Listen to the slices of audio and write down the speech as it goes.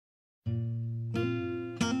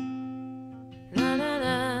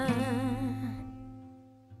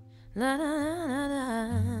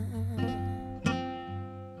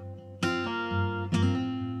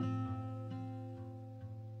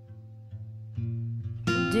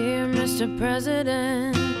Dear Mr.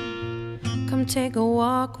 President, come take a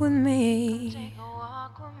walk with me.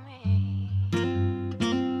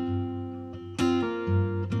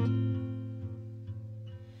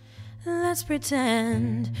 Let's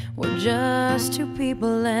pretend we're just two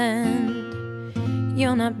people and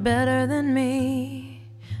you're not better than me.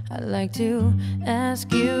 I'd like to ask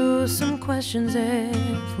you some questions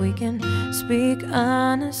if we can speak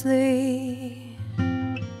honestly.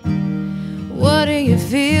 What do you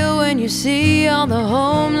feel when you see all the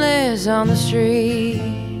homeless on the street?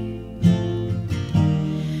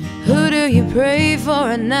 Who do you pray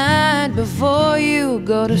for at night before you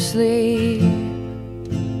go to sleep?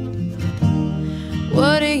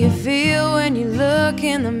 What do you feel when you look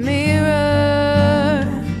in the mirror?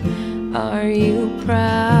 Are you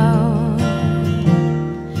proud?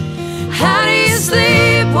 How do you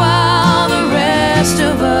sleep while the rest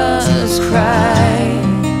of us cry?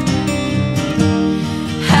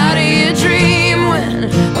 How do you dream when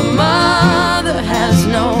a mother has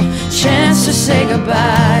no chance to say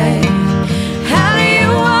goodbye? How do you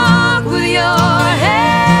walk with your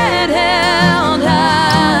head held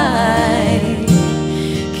high?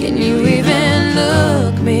 Can you even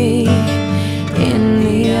look me in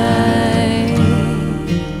the eye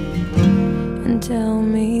and tell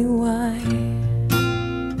me why?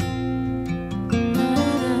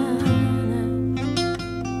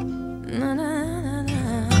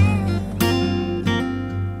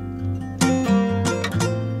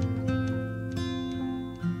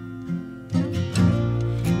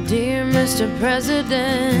 Dear Mr.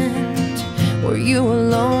 President, were you a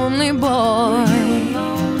lonely boy?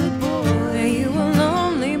 Were you a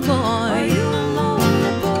lonely boy?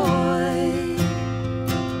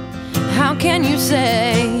 How can you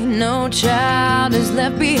say no child is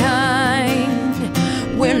left behind?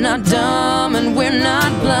 We're not dumb and we're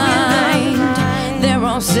not blind. They're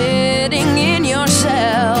all sitting in your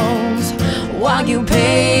cells while you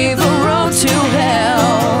pave a road to hell.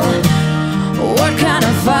 What kind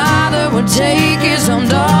of father would take his own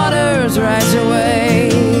daughter's rights away?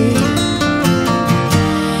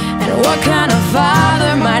 And what kind of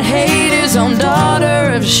father might hate his own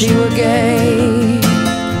daughter if she were gay?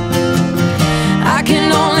 I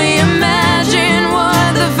can only imagine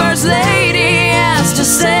what the First Lady has to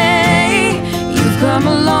say. You've come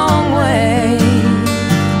a long way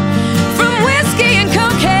from whiskey and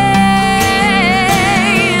cocaine.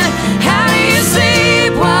 How do you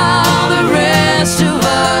sleep while the rest of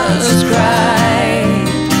us cry?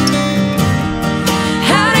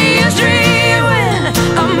 How do you dream when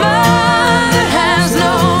a mother has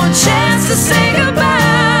no chance to say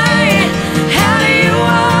goodbye? How do you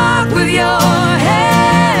walk with your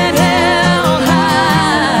head held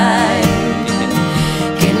high?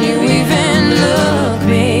 Can you even look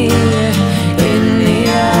me in the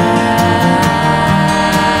eye?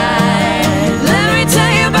 Let me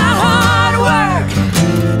tell you about hard work,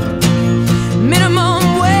 minimum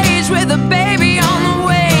wage with a baby on the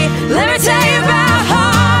way. Let me tell you about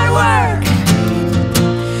hard work,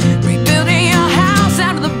 rebuilding your house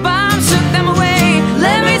after the bombs took them away.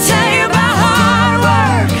 Let me tell you about hard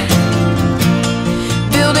work,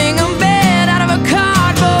 building a bed out of a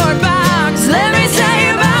cardboard box. Let me tell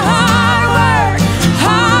you about hard work,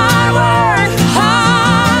 hard work,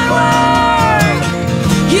 hard work.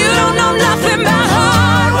 You don't know nothing about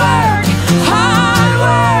hard work, hard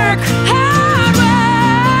work, hard work.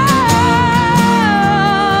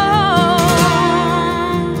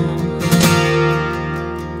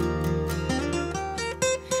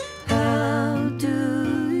 How do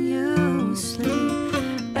you sleep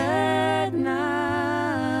at night?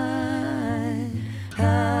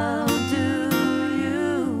 How do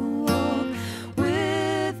you walk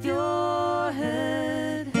with your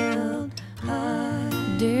head held high?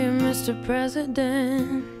 Dear Mr.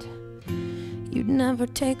 President, you'd never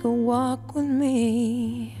take a walk with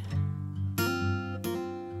me.